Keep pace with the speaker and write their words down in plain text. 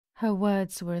Her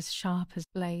words were as sharp as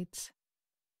blades.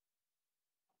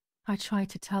 I tried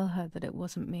to tell her that it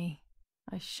wasn't me.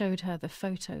 I showed her the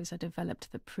photos I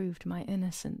developed that proved my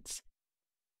innocence.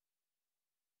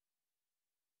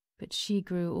 But she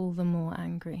grew all the more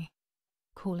angry,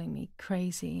 calling me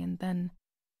crazy, and then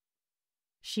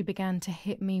she began to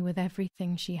hit me with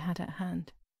everything she had at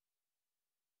hand.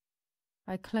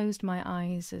 I closed my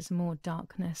eyes as more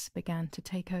darkness began to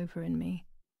take over in me.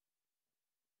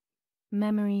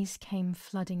 Memories came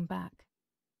flooding back.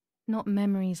 Not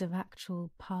memories of actual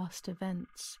past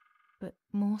events, but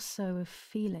more so of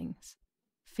feelings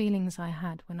I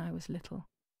had when I was little.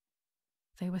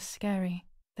 They were scary.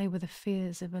 They were the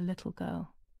fears of a little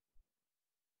girl.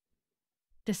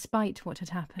 Despite what had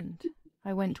happened,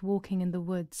 I went walking in the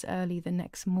woods early the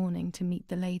next morning to meet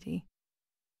the lady.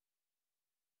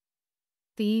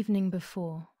 The evening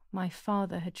before, my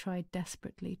father had tried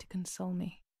desperately to console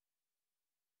me.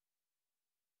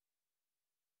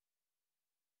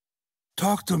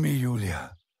 Talk to me,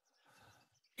 Julia.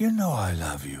 You know I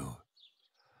love you.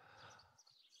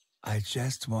 I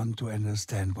just want to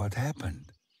understand what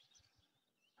happened.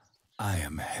 I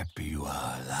am happy you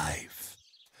are alive.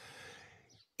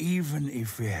 Even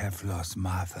if we have lost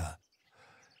Mother,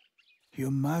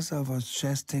 your mother was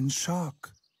just in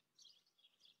shock.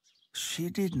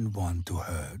 She didn't want to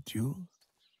hurt you.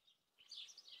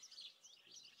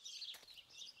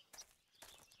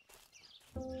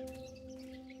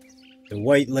 The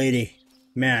White Lady.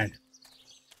 Man.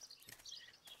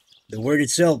 The word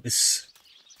itself is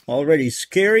already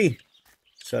scary.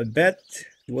 So I bet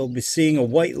we'll be seeing a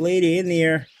White Lady in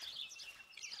here.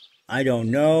 I don't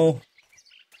know.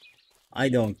 I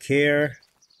don't care.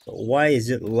 But why is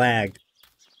it lagged?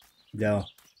 Though.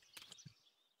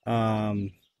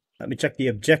 Let me check the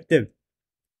objective.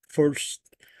 First,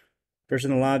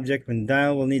 personal object. When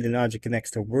dial, will need an object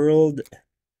connects to world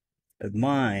of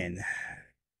mine.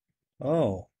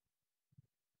 Oh.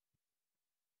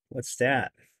 What's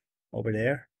that? Over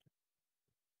there?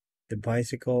 The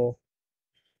bicycle.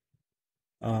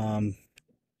 Okay.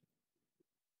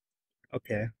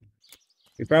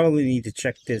 We probably need to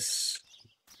check this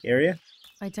area.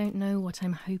 I don't know what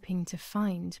I'm hoping to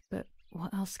find, but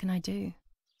what else can I do?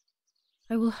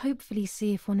 I will hopefully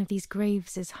see if one of these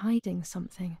graves is hiding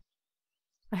something.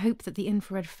 I hope that the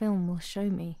infrared film will show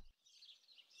me.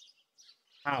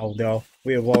 How, though?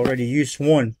 We have already used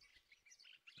one.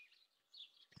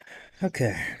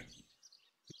 Okay.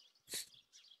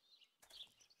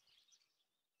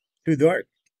 Too dark.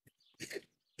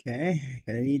 Okay.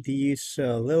 Gonna need to use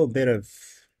a little bit of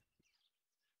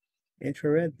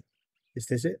infrared. Is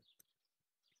this it?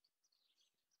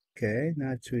 Okay,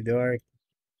 not too dark.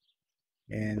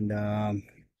 And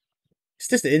is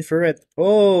this the infrared?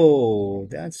 Oh,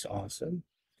 that's awesome.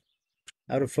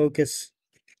 Out of focus.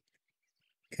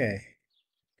 Okay.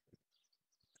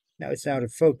 Now it's out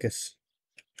of focus.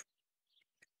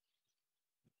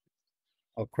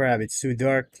 Oh crap, it's too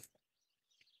dark.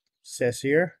 Says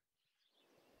here.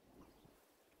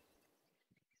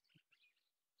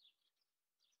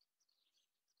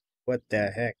 What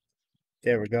the heck?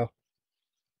 There we go.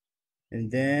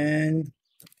 And then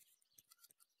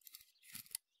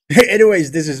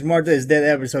anyways, this is Martha is Dead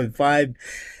episode 5.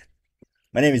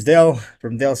 My name is Dell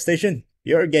from Dell Station,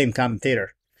 your game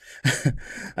commentator.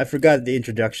 I forgot the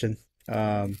introduction.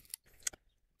 Let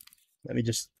me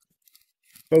just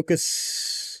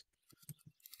focus.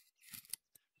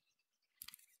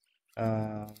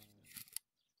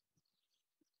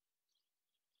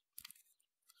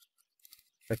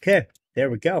 Okay, there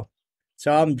we go.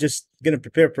 So I'm just gonna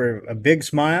prepare for a big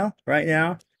smile right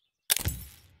now.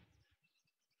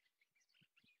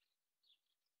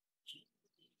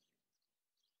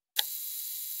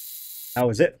 How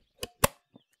was it?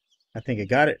 I think I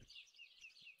got it.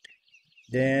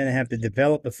 Then I have to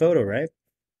develop a photo, right?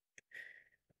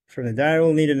 From the diary,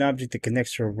 we'll need an object that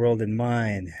connects your world and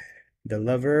mine. The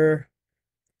lover.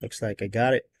 Looks like I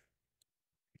got it.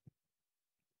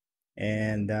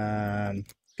 And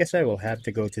guess I will have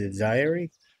to go to the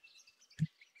diary.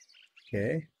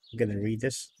 Okay, I'm gonna read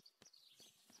this.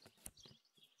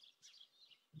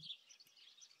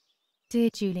 Dear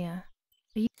Julia,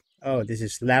 Oh, this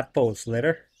is Lapo's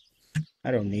letter. I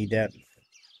don't need that.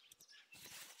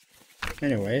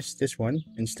 Anyways, this one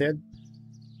instead.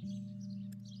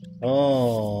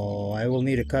 Oh, I will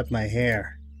need to cut my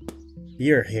hair.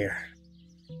 Your hair.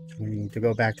 We need to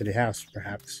go back to the house,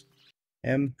 perhaps.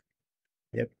 M.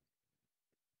 Yep.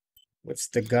 What's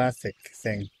the gothic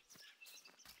thing?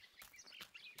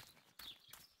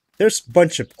 There's a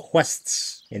bunch of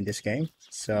quests in this game,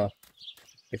 so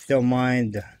if you don't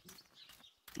mind,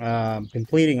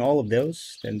 completing all of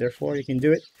those, then therefore you can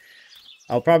do it.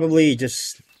 I'll probably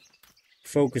just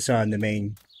focus on the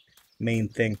main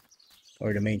thing,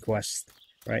 or the main quest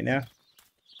right now.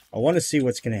 I want to see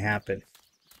what's going to happen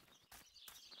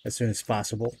as soon as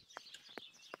possible.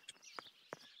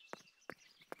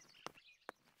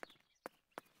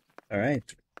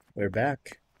 Alright, we're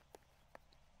back.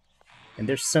 And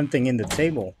there's something in the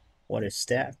table. What is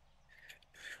that?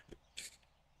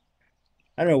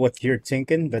 I don't know what you're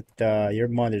thinking, but your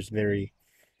mother's very,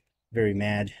 very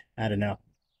mad. I don't know.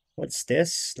 What's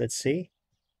this? Let's see.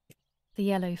 The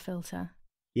yellow filter.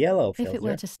 Yellow If it were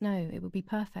filter. to snow, it would be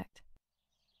perfect.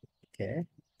 Okay.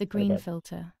 The green about-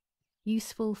 filter.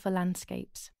 Useful for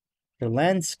landscapes. For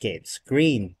landscapes,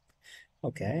 green.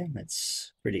 Okay,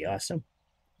 that's pretty awesome.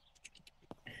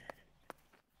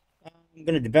 I'm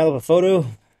gonna develop a photo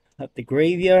of the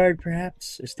graveyard,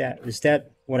 perhaps. Is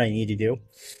that what I need to do?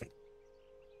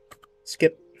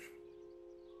 Skip.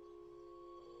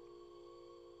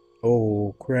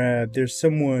 Oh crap! There's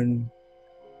someone.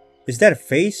 Is that a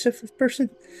face of a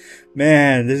person?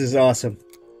 Man, this is awesome.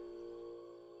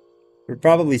 We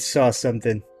probably saw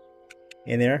something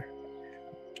in there.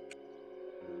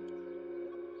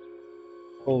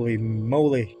 Holy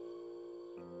moly!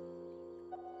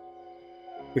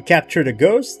 We captured a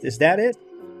ghost. Is that it?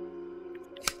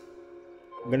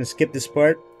 I'm gonna skip this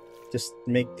part. Just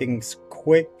make things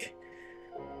quick.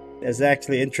 That's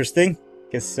actually interesting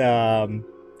because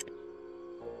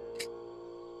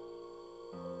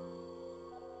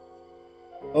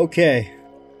okay.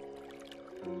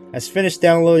 Has finished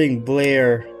downloading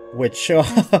Blair Witch.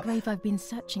 There's the grave I've been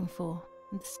searching for,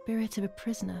 and the spirit of a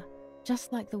prisoner.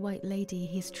 Just like the White Lady,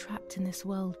 he's trapped in this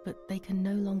world, but they can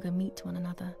no longer meet one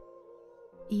another.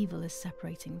 Evil is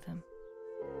separating them.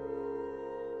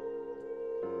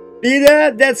 See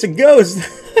that? That's a ghost.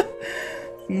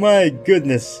 My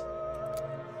goodness.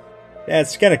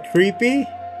 That's kind of creepy.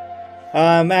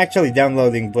 I'm actually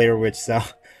downloading Blair Witch, so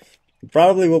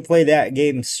probably will play that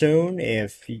game soon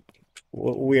if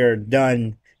we're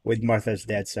done with Martha's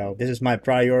Dead. So this is my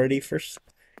priority first.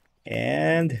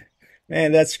 And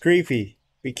man, that's creepy.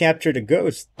 We captured a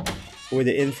ghost with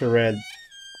the infrared.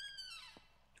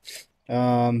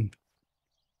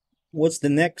 What's the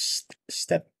next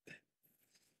step?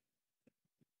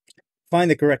 Find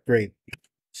the correct grave.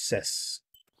 Says.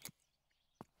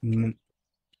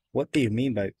 What do you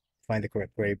mean by find the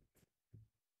correct grave?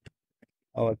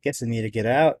 Oh, I guess I need to get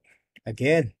out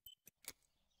again.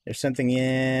 There's something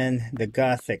in the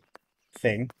Gothic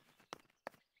thing.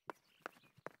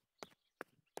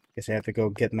 Guess I have to go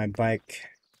get my bike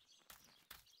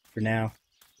for now.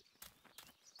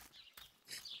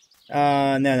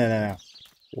 No.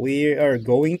 We are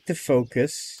going to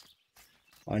focus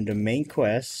on the main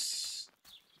quest.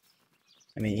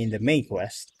 I mean, in the main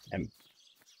quest.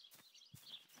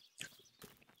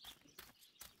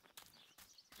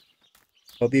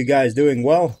 Hope you guys doing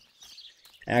well.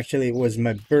 Actually, it was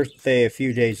my birthday a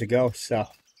few days ago, so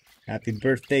happy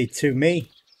birthday to me.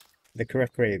 The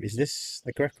correct grave. Is this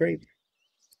the correct grave?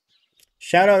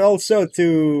 Shout out also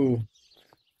to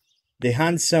the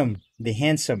handsome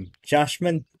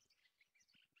Joshman,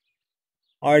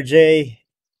 RJ,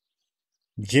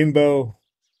 Jimbo.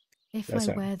 If That's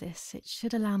I it. wear this, it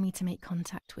should allow me to make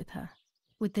contact with her.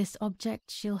 With this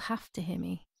object, she'll have to hear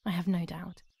me, I have no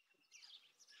doubt.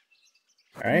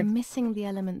 All right. I'm missing the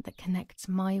element that connects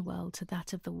my world to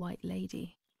that of the White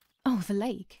Lady. Oh, the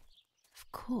lake.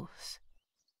 Of course.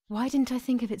 Why didn't I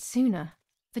think of it sooner?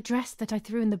 The dress that I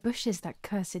threw in the bushes that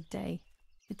cursed day.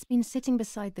 It's been sitting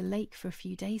beside the lake for a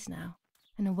few days now,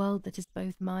 in a world that is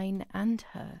both mine and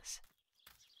hers.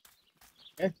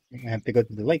 Okay. I have to go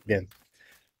to the lake then.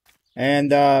 And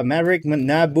Maverick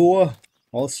Nabua,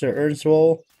 also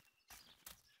Earnswell,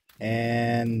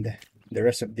 and the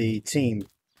rest of the team.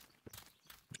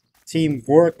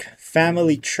 Teamwork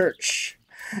Family Church.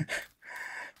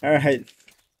 All right.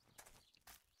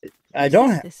 I don't What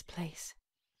is have. this place?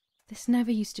 This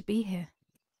never used to be here.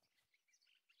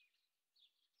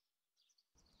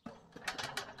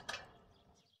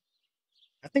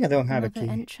 I think I don't have a Another key.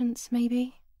 entrance,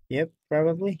 maybe? Yep,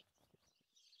 probably.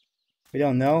 We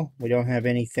don't know. We don't have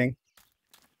anything.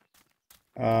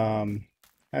 I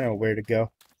don't know where to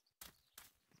go.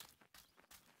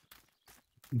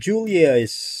 Julia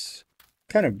is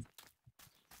kind of.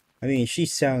 I mean, she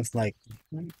sounds like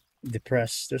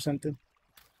depressed or something.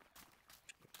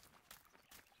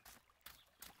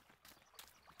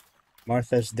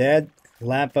 Martha's dead.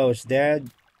 Lapo's dead.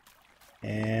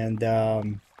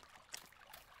 And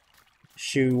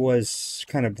she was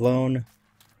kind of blown.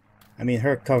 I mean,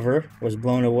 her cover was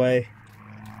blown away.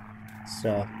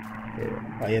 So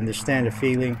I understand the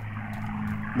feeling,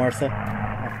 Martha.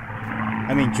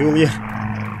 I mean, Julia.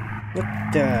 What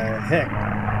the heck?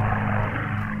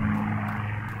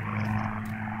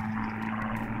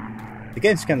 The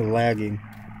game's kind of lagging.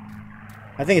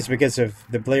 I think it's because of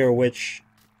the Blair Witch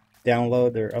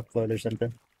download or upload or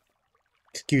something.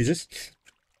 Excuses.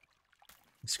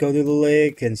 Let's go to the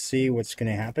lake and see what's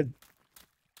gonna happen.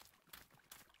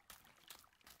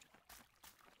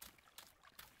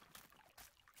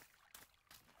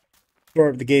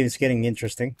 Or the game is getting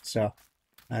interesting, so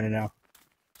I don't know.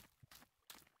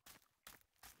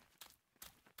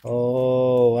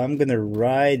 Oh, I'm gonna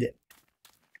ride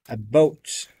a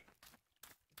boat.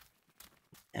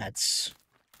 That's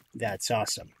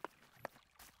awesome.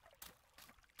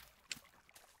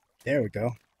 There we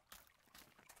go.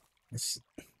 Let's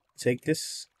take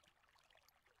this.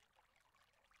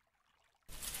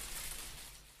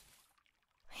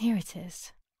 Here it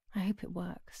is. I hope it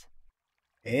works.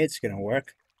 It's gonna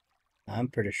work. I'm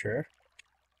pretty sure.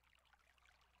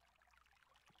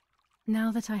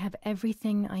 Now that I have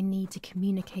everything I need to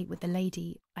communicate with the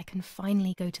lady, I can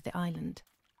finally go to the island.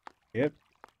 Yep.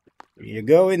 You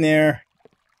go in there.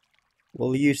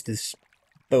 We'll use this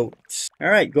boat.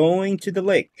 Alright, going to the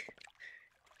lake.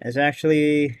 That's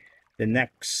actually the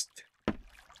next...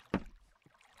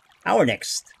 our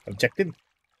next objective.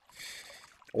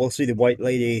 We'll see the white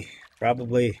lady,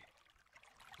 probably.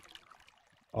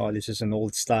 Oh, this is an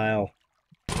old style.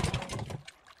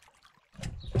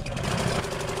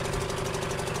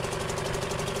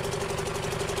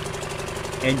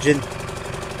 Engine.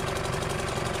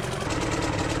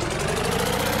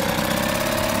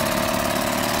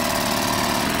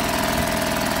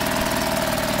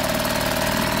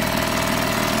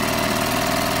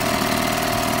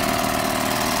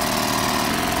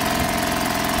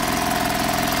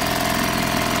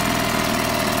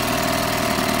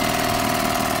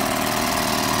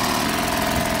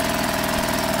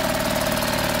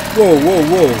 Whoa, whoa,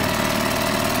 whoa.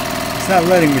 It's not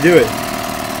letting me do it.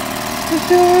 What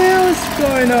the hell is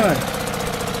going on?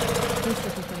 This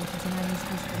little boat is Mary's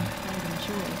husband, Brandon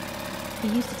Joy. He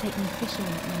used to take me fishing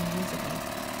in it many years ago.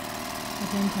 I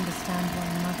don't understand why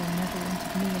Mother never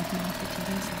wanted me and Martha to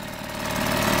use it.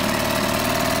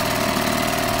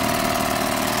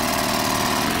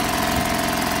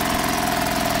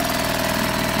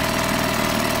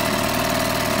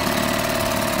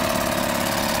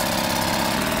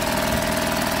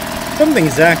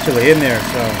 Something's actually in there,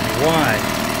 so why?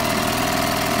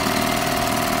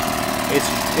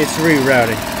 It's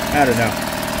rerouting. I don't know.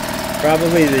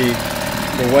 Probably the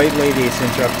white lady is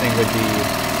interrupting with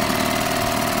the...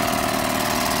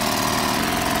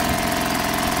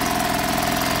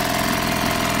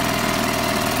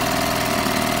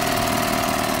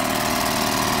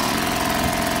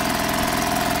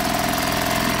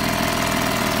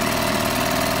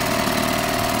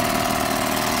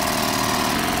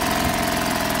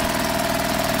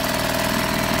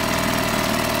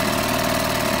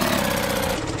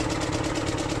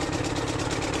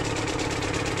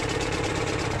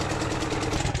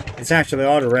 It's actually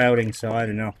auto-routing, so I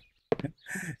don't know.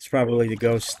 It's probably the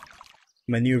ghost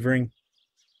maneuvering.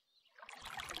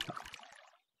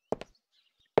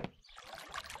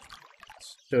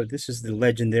 So this is the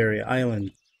legendary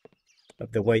island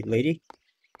of the White Lady.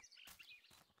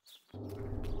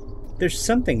 There's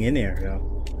something in there,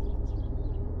 though.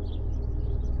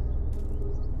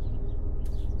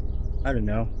 I don't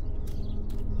know.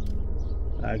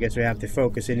 I guess we have to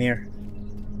focus in here.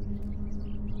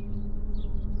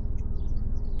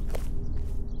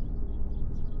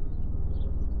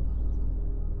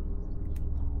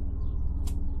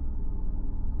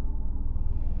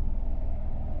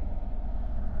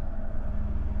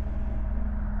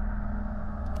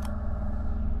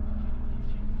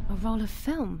 A roll of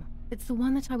film. It's the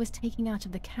one that I was taking out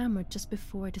of the camera just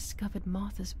before I discovered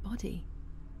Martha's body.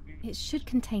 It should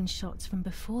contain shots from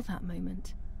before that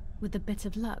moment. With a bit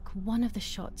of luck, one of the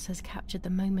shots has captured the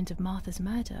moment of Martha's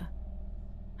murder.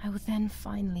 I will then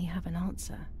finally have an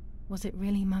answer. Was it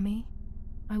really Mummy?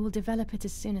 I will develop it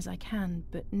as soon as I can,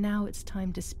 but now it's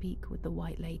time to speak with the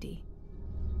White Lady.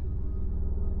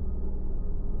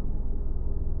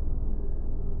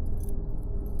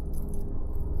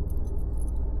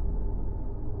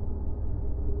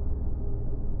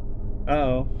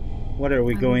 Uh-oh. What are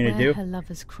we going to do? Her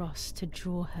lover's cross to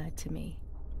draw her to me.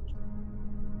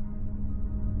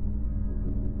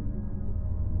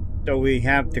 So we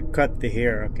have to cut the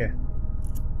hair, okay.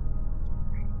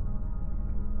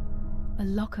 A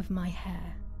lock of my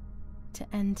hair to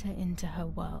enter into her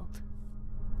world.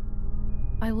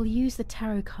 I will use the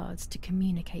tarot cards to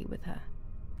communicate with her.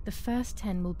 The first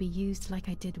 10 will be used like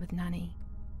I did with Nanny.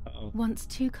 Uh-oh. Once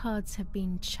 2 cards have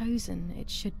been chosen, it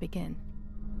should begin.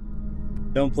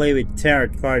 Don't play with tarot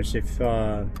cards if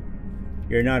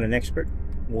you're not an expert,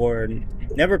 or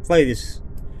never play these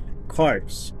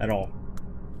cards at all.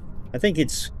 I think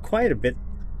it's quite a bit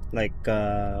like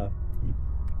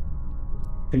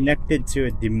connected to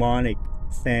a demonic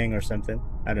thing or something.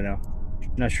 I don't know.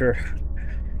 Not sure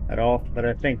at all, but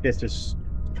I think this is.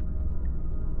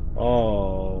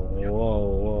 Oh,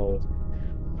 whoa, whoa.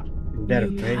 Is that a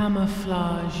You face?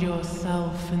 camouflage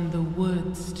yourself in the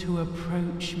woods to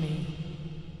approach me.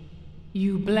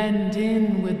 You blend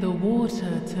in with the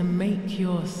water to make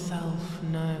yourself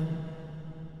known.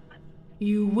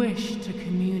 You wish to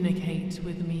communicate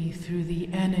with me through the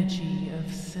energy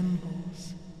of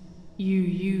symbols. You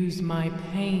use my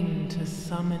pain to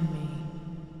summon me.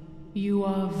 You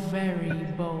are very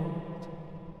bold.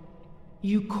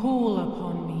 You call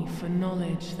upon me for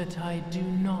knowledge that I do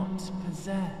not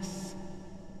possess,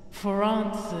 for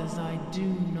answers I do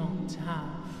not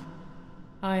have.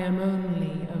 I am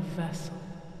only a vessel,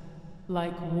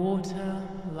 like water,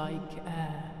 like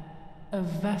air, a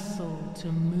vessel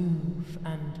to move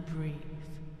and breathe.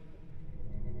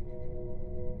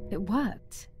 It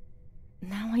worked.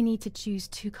 Now I need to choose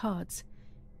 2 cards.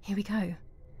 Here we go.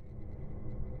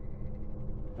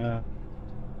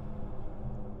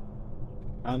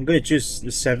 I'm gonna choose the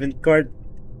 7th card.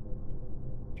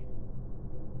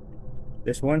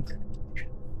 This one.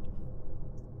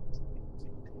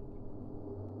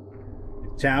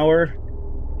 Tower.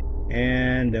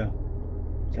 And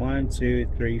 1, 2,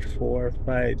 3, 4,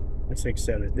 5, 6,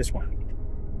 7. This one.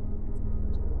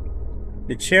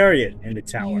 The Chariot and the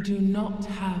Tower. You do not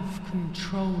have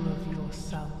control of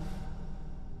yourself.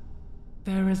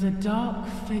 There is a dark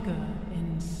figure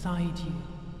inside you.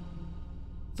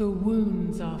 The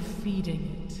wounds are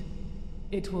feeding it.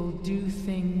 It will do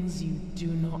things you do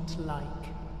not like.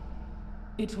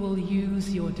 It will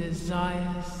use your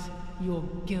desires, your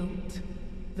guilt,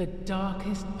 the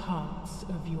darkest parts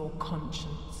of your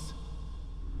conscience.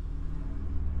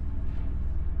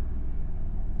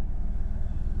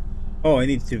 Oh, I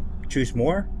need to choose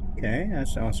more? Okay,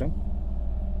 that's awesome.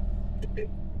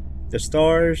 The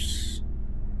stars.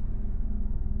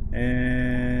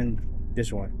 And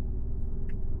this one.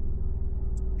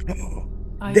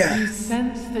 I do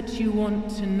sense that you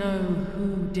want to know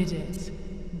who did it,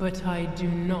 but I do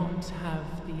not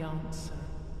have the answer.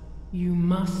 You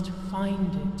must find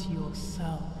it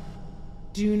yourself.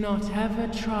 Do not ever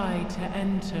try to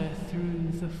enter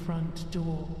through the front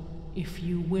door if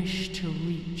you wish to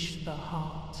reach the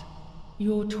heart.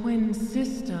 Your twin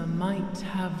sister might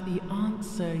have the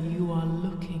answer you are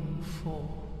looking for.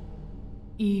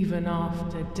 Even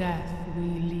after death, we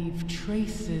leave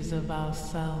traces of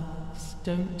ourselves,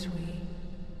 don't we?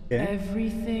 Yeah.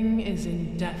 Everything is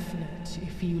indefinite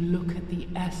if you look at the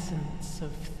essence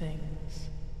of things.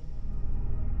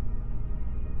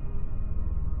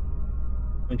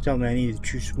 Don't tell me I need to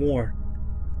choose more.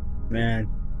 Man.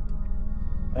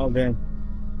 Oh, then.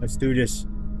 Let's do this.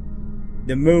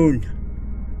 The moon.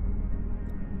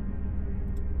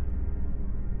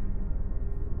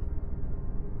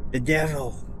 The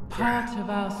devil. Part of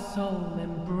our soul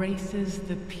embraces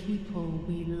the people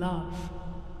we love.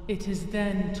 It is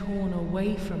then torn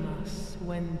away from us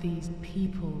when these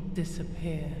people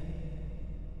disappear.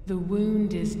 The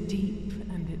wound is deep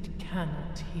and it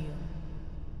cannot heal.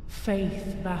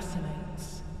 Faith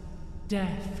vacillates.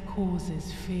 Death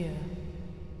causes fear.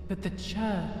 But the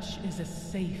church is a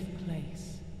safe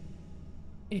place.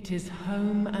 It is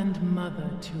home and mother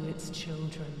to its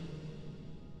children.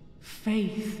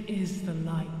 Faith is the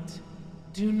light.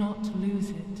 Do not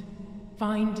lose it.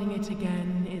 Finding it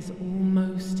again is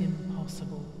almost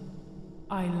impossible.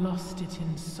 I lost it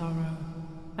in sorrow,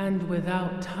 and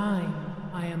without time,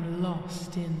 I am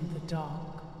lost in the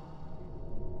dark.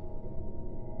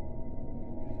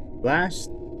 Last.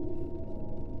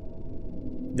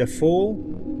 The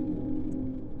Fool.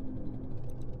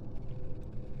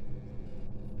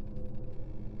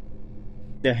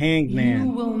 The Hanged Man.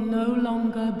 You will no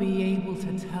longer be able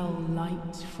to tell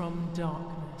light from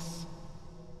darkness.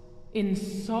 In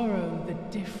sorrow, the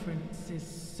difference is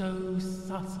so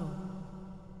subtle.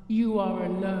 You are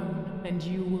alone, and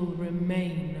you will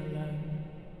remain alone.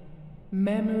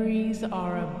 Memories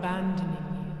are abandoning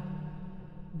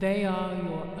you. They are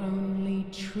your only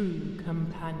true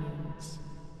companions.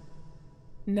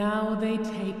 Now they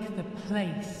take the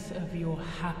place of your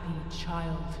happy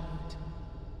childhood,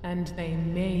 and they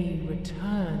may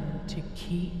return to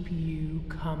keep you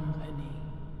company.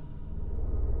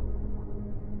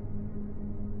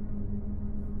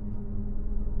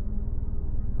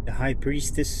 High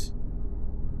Priestess.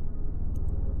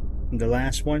 The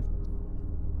last one.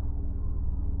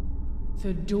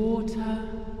 The daughter,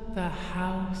 the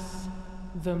house,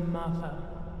 the mother.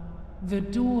 The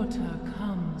daughter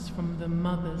comes from the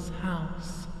mother's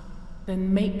house,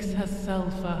 then makes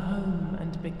herself a home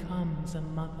and becomes a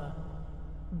mother.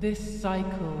 This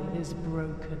cycle is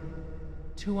broken.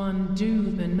 To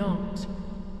undo the knot,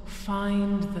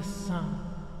 find the sun.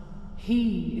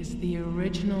 He is the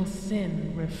original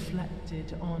sin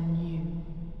reflected on you.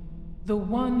 The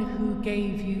one who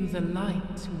gave you the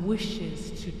light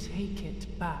wishes to take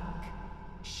it back.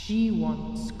 She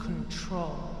wants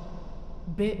control.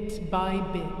 Bit by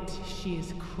bit, she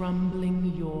is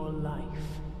crumbling your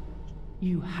life.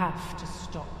 You have to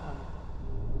stop her.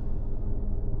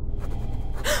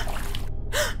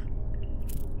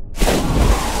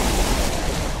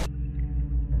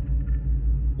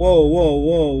 Whoa, whoa,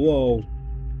 whoa, whoa.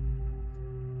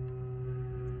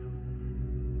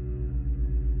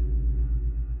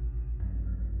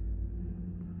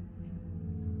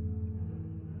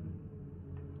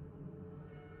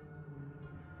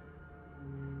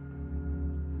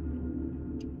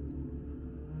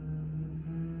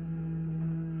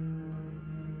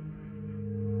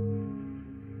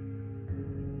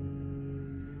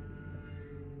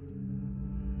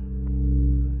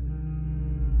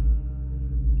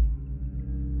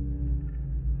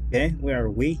 Okay, where are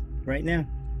we right now?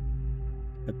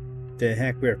 What the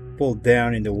heck, we're pulled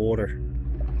down in the water.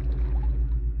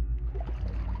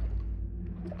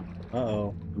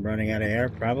 Uh-oh, I'm running out of air,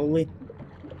 probably.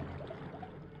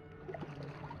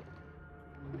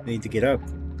 Need to get up.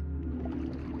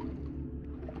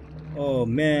 Oh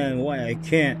man, why I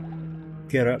can't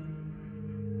get up?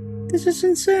 This is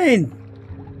insane!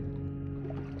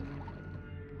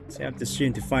 So I have to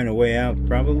soon to find a way out,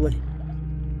 probably.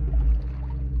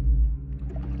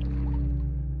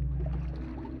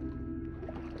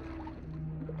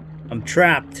 I'm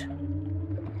trapped.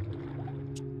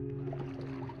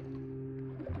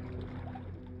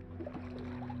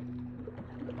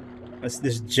 What's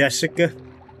this, Jessica?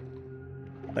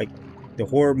 Like the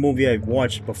horror movie I've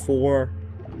watched before.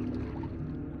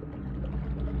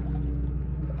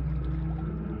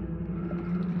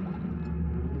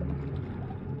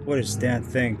 What is that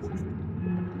thing?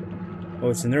 Oh,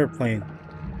 it's an airplane.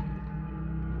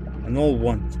 An old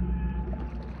one.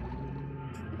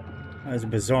 That's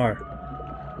bizarre.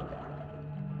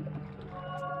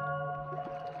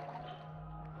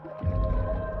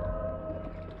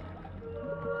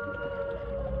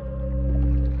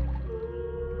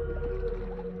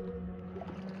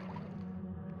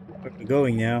 Where are we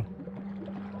going now?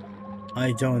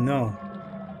 I don't know.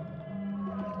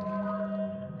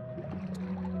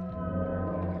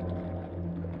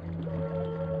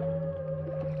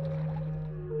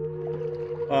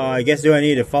 I guess do I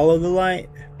need to follow the light?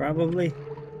 Probably.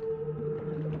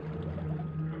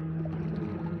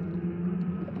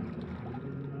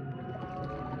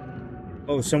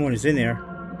 Oh, someone is in there.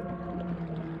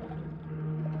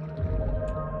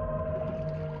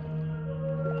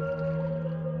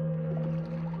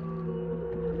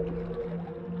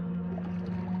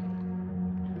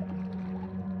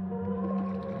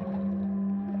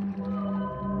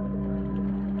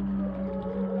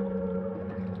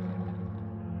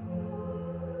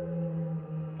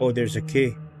 Oh, there's a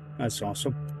key. That's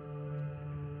awesome.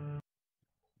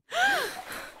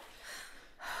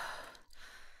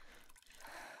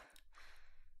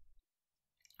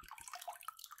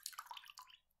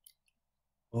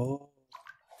 Oh.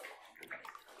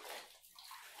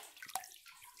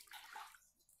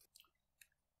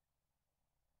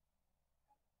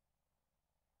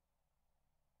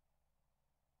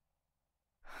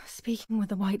 Speaking with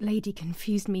the White Lady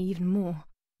confused me even more,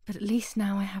 but at least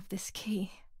now I have this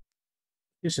key.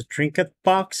 There's a trinket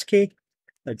box key.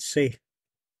 Let's see.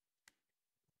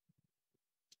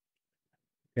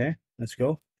 Okay, let's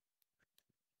go.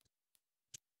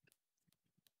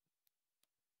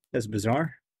 That's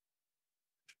bizarre.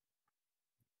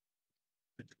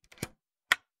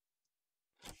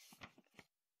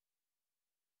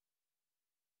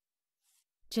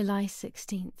 July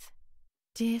 16th.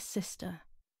 Dear Sister,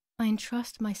 I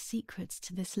entrust my secrets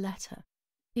to this letter.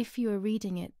 If you are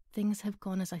reading it, things have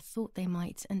gone as I thought they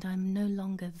might, and I am no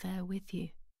longer there with you.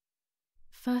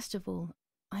 First of all,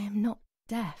 I am not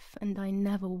deaf, and I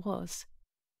never was.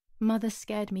 Mother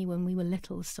scared me when we were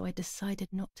little, so I decided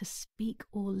not to speak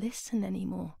or listen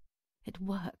anymore. It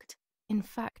worked. In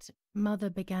fact, Mother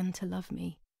began to love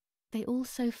me. They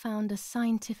also found a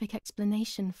scientific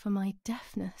explanation for my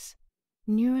deafness.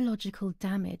 Neurological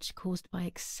damage caused by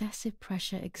excessive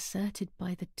pressure exerted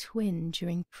by the twin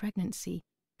during pregnancy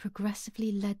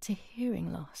progressively led to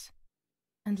hearing loss.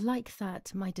 And like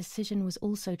that, my decision was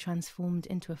also transformed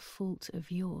into a fault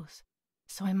of yours.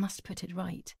 So I must put it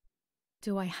right.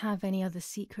 Do I have any other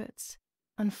secrets?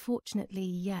 Unfortunately,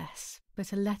 yes,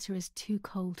 but a letter is too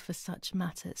cold for such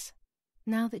matters.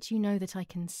 Now that you know that I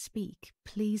can speak,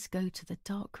 please go to the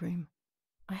dark room.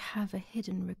 I have a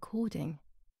hidden recording.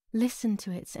 Listen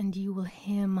to it and you will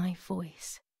hear my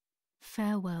voice.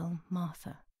 Farewell,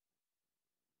 Martha.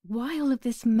 Why all of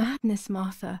this madness,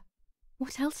 Martha?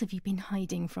 What else have you been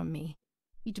hiding from me?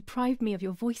 You deprived me of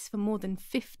your voice for more than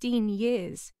 15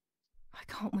 years. I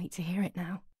can't wait to hear it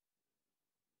now.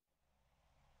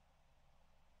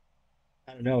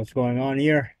 I don't know what's going on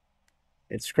here.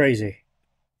 It's crazy.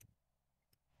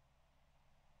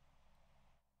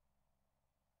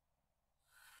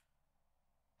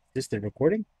 Is this the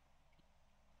recording?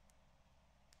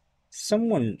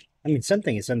 Something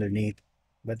is underneath,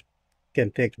 but can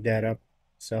pick that up.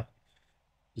 So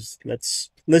just let's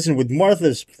listen with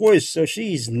Martha's voice. So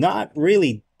she's not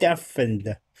really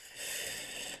deafened.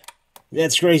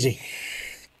 That's crazy.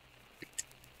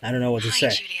 I don't know what to say.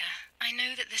 Hi, Julia. I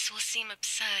know that this will seem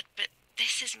absurd, but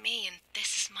this is me and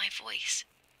this is my voice.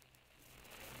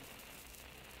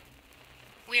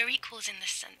 We are equals in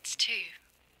this sense, too.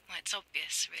 Well, it's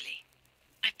obvious, really.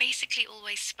 I've basically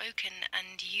always spoken,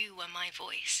 and you were my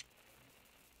voice.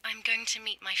 I'm going to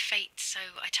meet my fate, so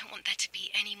I don't want there to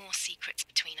be any more secrets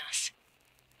between us.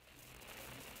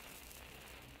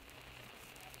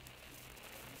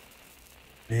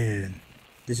 Man,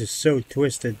 this is so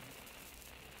twisted.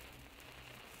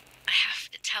 I have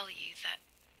to tell you that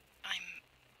I'm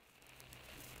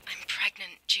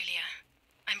pregnant, Julia.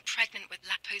 I'm pregnant with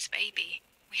Lapo's baby.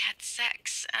 We had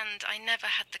sex, and I never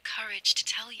had the courage to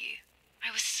tell you. I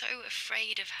was so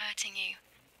afraid of hurting you.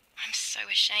 I'm so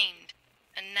ashamed.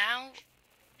 And now,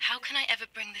 how can I ever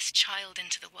bring this child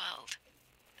into the world?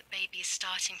 The baby is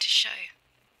starting to show.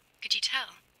 Could you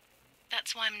tell?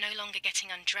 That's why I'm no longer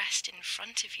getting undressed in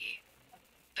front of you.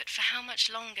 But for how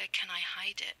much longer can I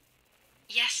hide it?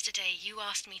 Yesterday, you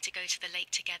asked me to go to the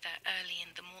lake together early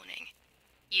in the morning.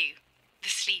 You, the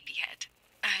sleepyhead,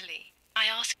 early. I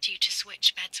asked you to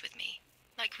switch beds with me,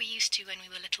 like we used to when we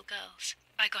were little girls.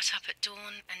 I got up at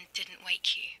dawn and didn't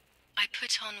wake you. I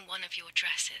put on one of your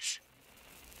dresses.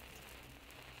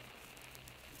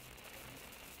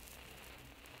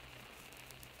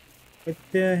 What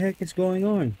the heck is going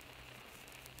on?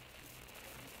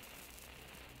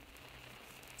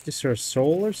 Is this her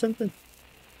soul or something?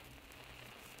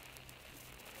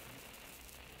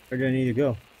 Where do I need to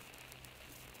go?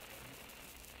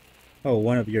 Oh,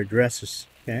 one of your dresses.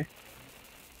 Okay.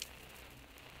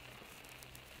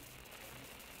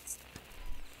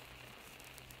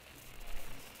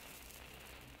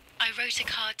 I wrote a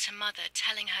card to Mother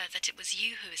telling her that it was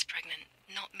you who was pregnant,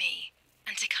 not me,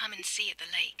 and to come and see at the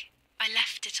lake. I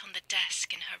left it on the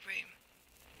desk in her room.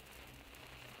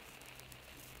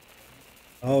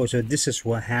 Oh, so this is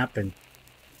what happened.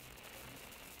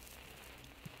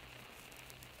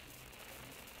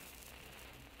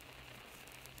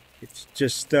 It's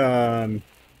just, I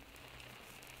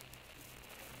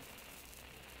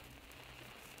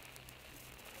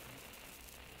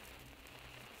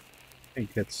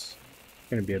think that's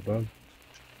gonna be a bug.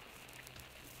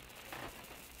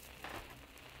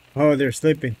 Oh, they're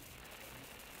sleeping.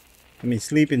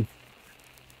 Sleeping.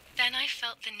 Then I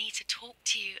felt the need to talk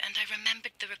to you, and I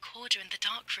remembered the recorder in the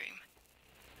dark room.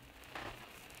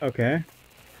 Okay.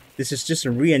 This is just a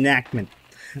reenactment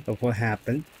of what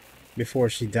happened before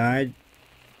she died.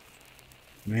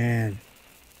 Man.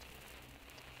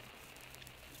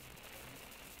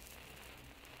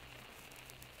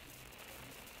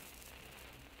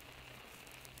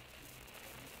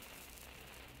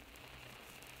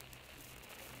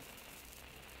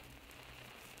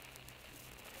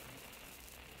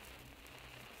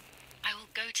 I will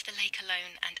go to the lake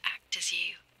alone and act as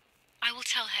you. I will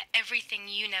tell her everything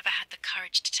you never had the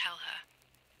courage to tell her.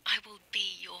 I will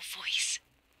be your voice.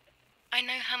 I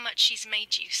know how much she's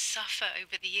made you suffer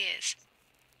over the years.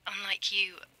 Unlike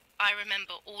you, I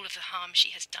remember all of the harm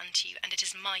she has done to you, and it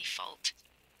is my fault.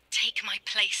 Take my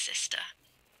place, sister.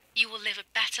 You will live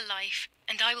a better life,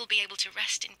 and I will be able to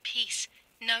rest in peace,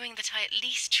 knowing that I at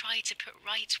least tried to put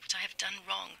right what I have done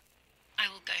wrong. I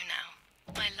will go now.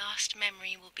 My last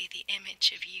memory will be the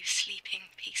image of you sleeping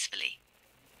peacefully.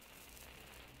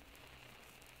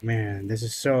 Man, this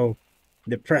is so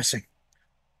depressing.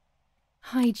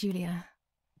 Hi, Julia.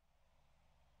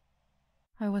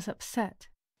 I was upset.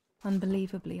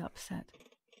 Unbelievably upset.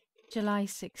 July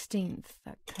 16th,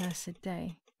 that cursed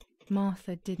day.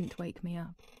 Martha didn't wake me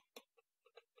up.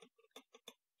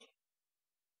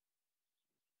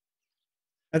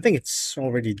 I think it's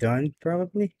already done,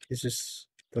 probably. This is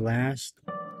the last.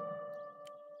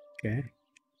 Okay.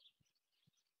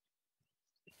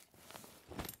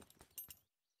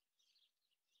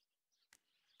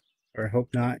 Or I hope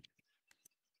not.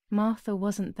 Martha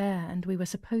wasn't there, and we were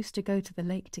supposed to go to the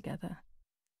lake together.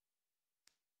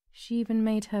 She even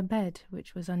made her bed,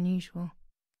 which was unusual.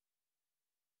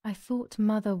 I thought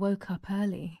Mother woke up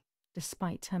early,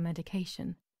 despite her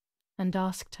medication, and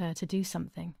asked her to do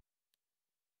something.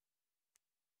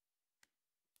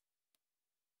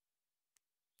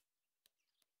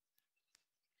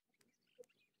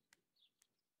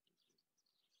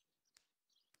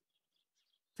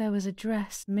 There was a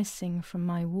dress missing from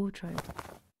my wardrobe.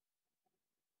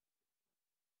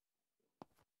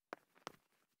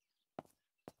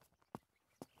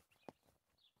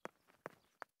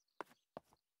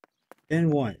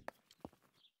 Then what?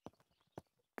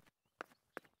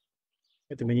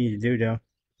 What do we need to do, though?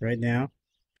 Right now?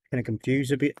 Kind of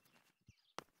confused a bit.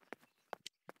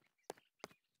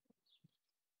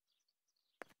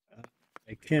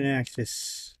 I can't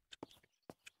access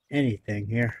anything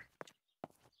here.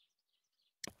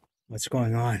 What's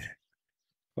going on?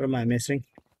 What am I missing?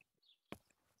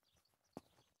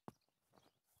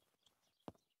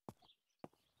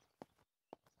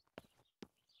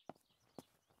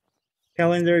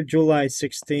 Calendar, July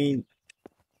 16th.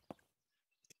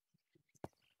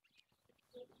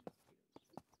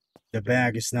 The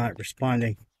bag is not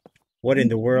responding. What in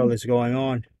the world is going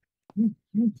on?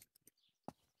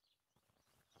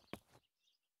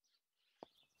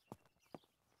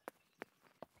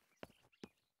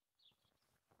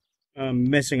 I'm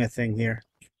missing a thing here.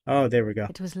 Oh, there we go.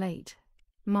 It was late.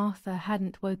 Martha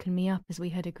hadn't woken me up as we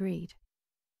had agreed.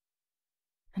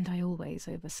 And I always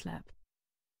overslept.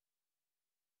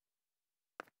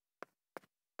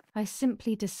 I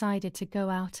simply decided to go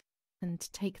out and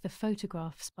take the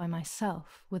photographs by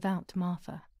myself without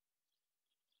Martha.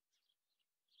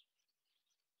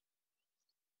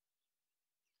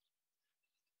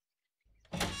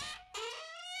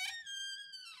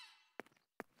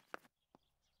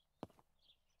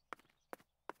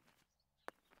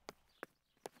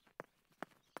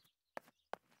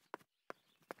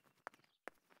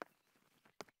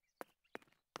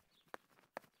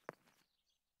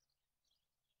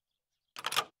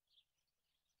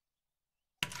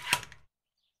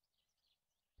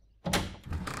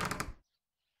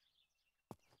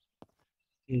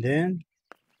 And then?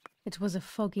 It was a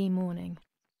foggy morning,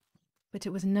 but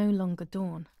it was no longer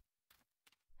dawn.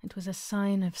 It was a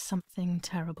sign of something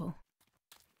terrible.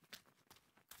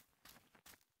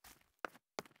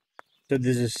 So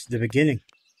this is the beginning,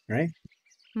 right?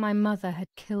 My mother had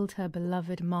killed her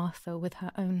beloved Martha with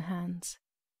her own hands.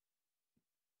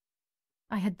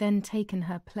 I had then taken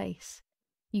her place,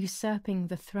 usurping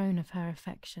the throne of her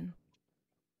affection.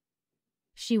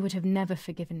 She would have never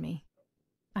forgiven me.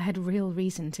 I had real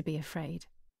reason to be afraid.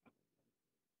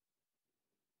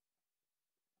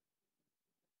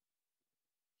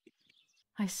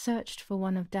 I searched for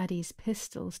one of Daddy's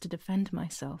pistols to defend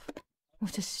myself.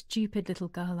 What a stupid little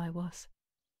girl I was.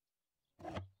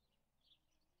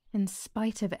 In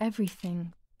spite of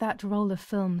everything, that roll of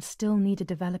film still needed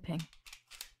developing.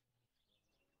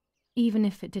 Even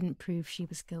if it didn't prove she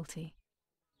was guilty.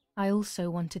 I also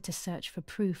wanted to search for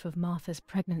proof of Martha's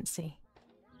pregnancy.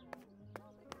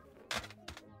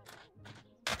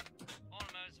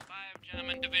 Almost 5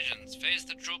 German divisions face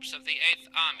the troops of the 8th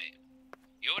Army.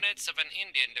 Units of an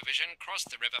Indian division crossed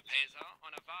the River Pesa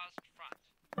on a vast front,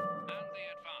 and they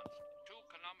advanced 2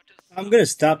 kilometers. I'm gonna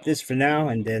stop this for now,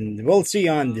 and then we'll see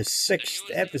you on the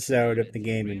 6th episode of the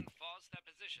game. And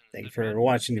thank you for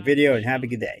watching the video, and have a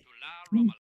good day.